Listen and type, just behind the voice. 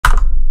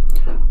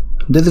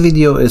This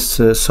video is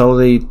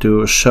solely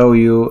to show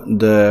you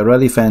the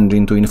Relive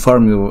engine, to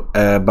inform you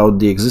about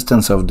the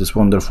existence of this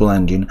wonderful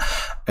engine.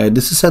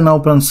 This is an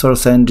open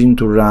source engine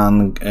to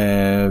run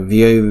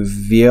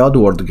the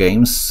Oddworld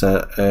games,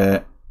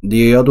 the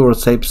Oddworld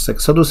saves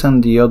Exodus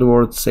and the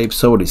Oddworld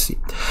saves Odyssey.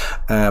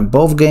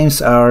 Both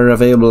games are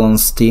available on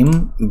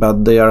Steam,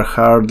 but they are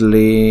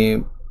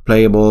hardly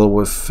playable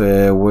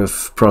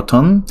with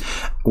Proton.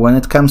 When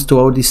it comes to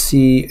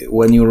Odysee,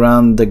 when you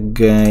run the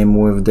game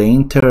with the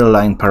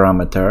interline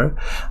parameter,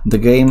 the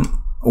game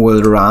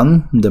will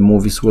run, the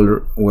movies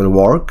will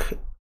work,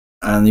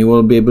 and you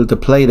will be able to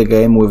play the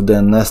game with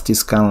the nasty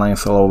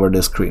scanlines all over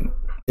the screen.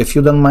 If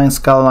you don't mind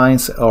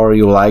scanlines or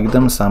you like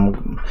them,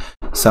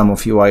 some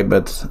of you I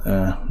bet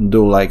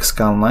do like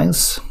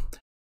scanlines,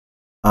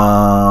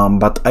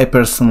 but I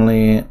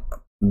personally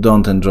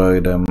don't enjoy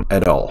them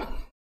at all,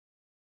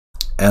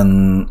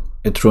 and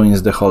it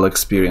ruins the whole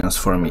experience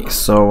for me.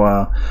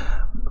 So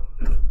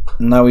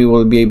now we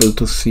will be able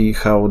to see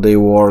how they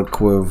work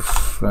with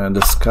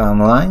the scan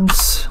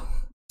lines.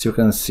 As you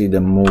can see,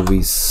 the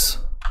movies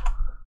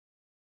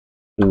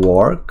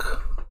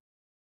work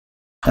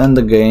and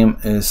the game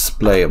is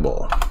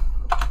playable.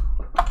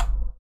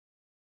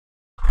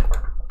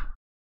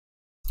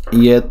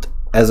 Yet,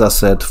 as I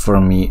said, for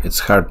me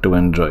it's hard to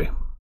enjoy.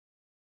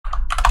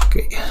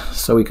 Okay,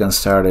 so we can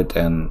start it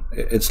and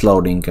it's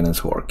loading and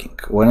it's working.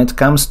 When it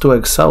comes to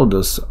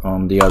Exodus,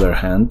 on the other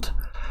hand,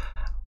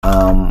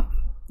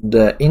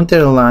 the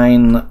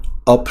interline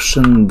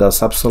option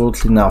does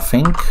absolutely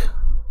nothing,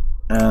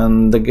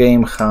 and the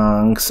game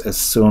hangs as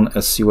soon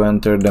as you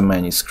enter the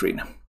menu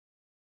screen.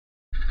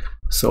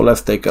 So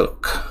let's take a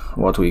look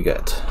what we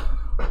get.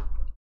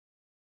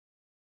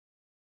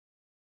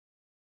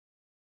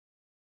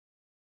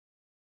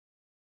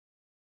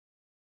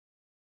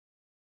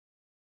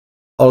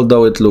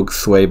 Although it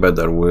looks way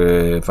better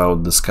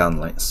without the scan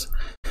lines.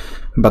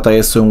 But I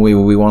assume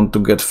we want to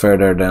get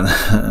further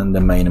than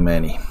the main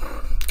menu.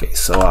 Okay,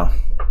 so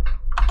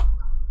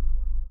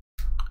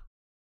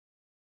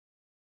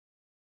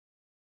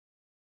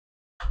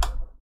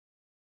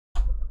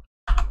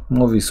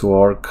movies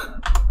work,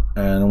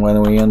 and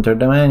when we enter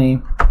the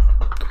menu,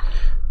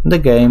 the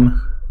game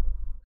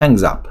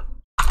hangs up.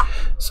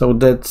 So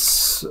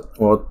that's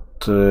what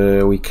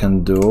we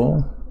can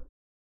do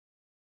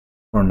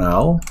for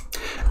now.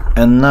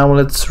 And now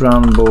let's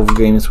run both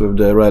games with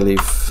the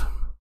Relive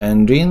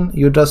engine.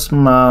 You just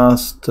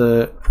must,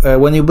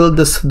 when you build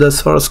the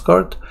source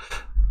code,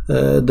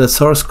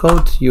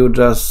 you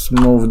just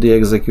move the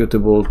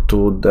executable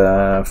to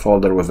the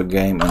folder with the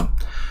game and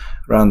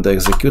run the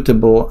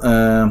executable.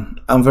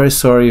 I'm very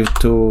sorry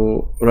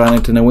to run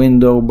it in a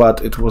window,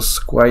 but it was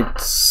quite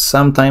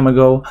some time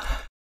ago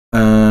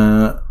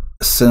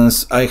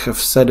since I have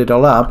set it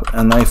all up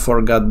and I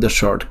forgot the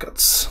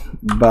shortcuts.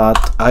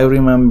 But I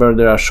remember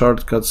there are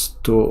shortcuts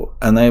to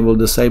enable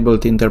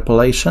disabled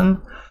interpolation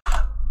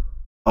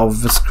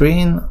of the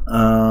screen,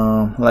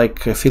 like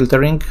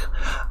filtering,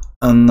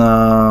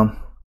 and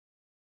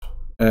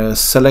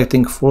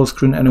selecting full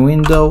screen and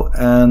window,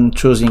 and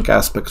choosing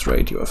aspect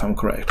ratio, if I'm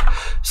correct.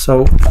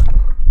 So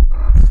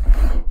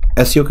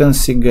as you can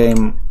see,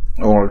 game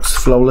works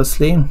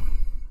flawlessly.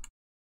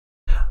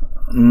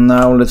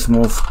 Now let's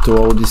move to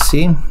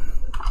Odysee.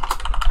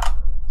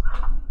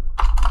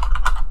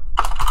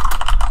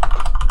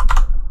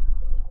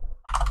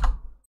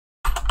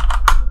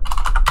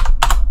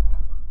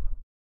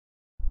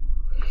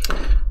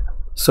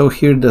 So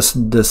here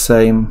the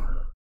same,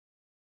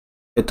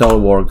 it all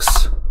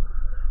works,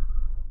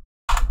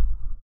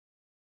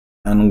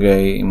 and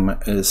game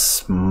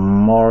is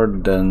more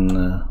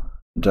than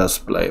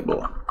just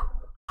playable.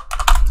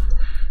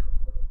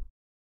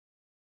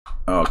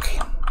 Okay,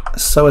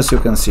 so as you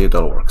can see, it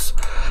all works.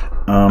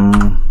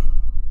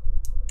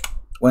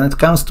 When it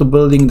comes to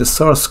building the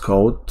source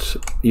code,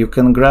 you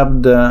can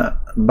grab the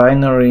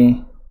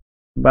binary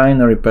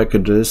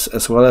packages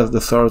as well as the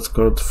source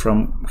code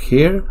from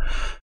here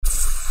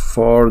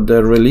for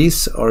the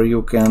release, or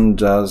you can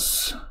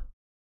just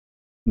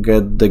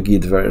get the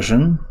Git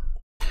version.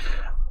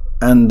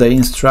 And the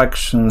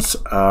instructions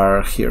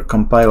are here: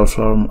 compile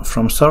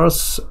from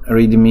source,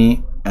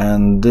 readme,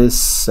 and this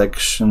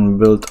section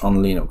built on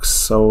Linux.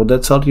 So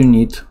that's all you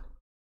need.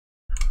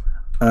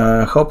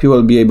 Hope you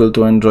will be able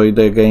to enjoy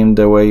the game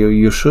the way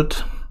you should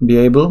be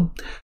able,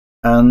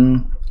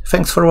 and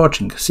thanks for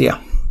watching. See ya.